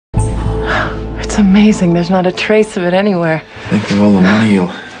It's amazing. There's not a trace of it anywhere. Think of all the money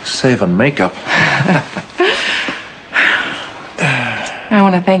you'll save on makeup. I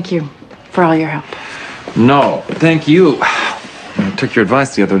want to thank you for all your help. No, thank you. I took your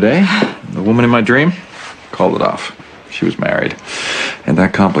advice the other day. The woman in my dream called it off. She was married. And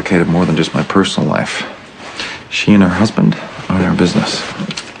that complicated more than just my personal life. She and her husband are their business.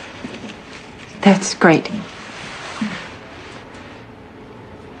 That's great.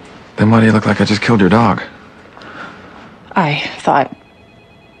 Then why do you look like I just killed your dog? I thought...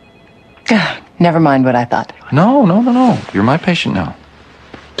 Never mind what I thought. No. You're my patient now.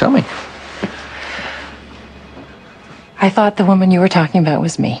 Tell me. I thought the woman you were talking about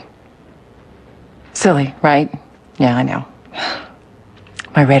was me. Silly, right? Yeah, I know.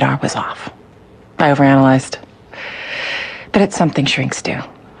 My radar was off. I overanalyzed. But it's something shrinks do.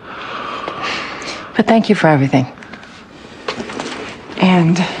 But thank you for everything.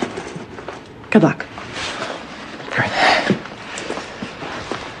 And good luck. Great.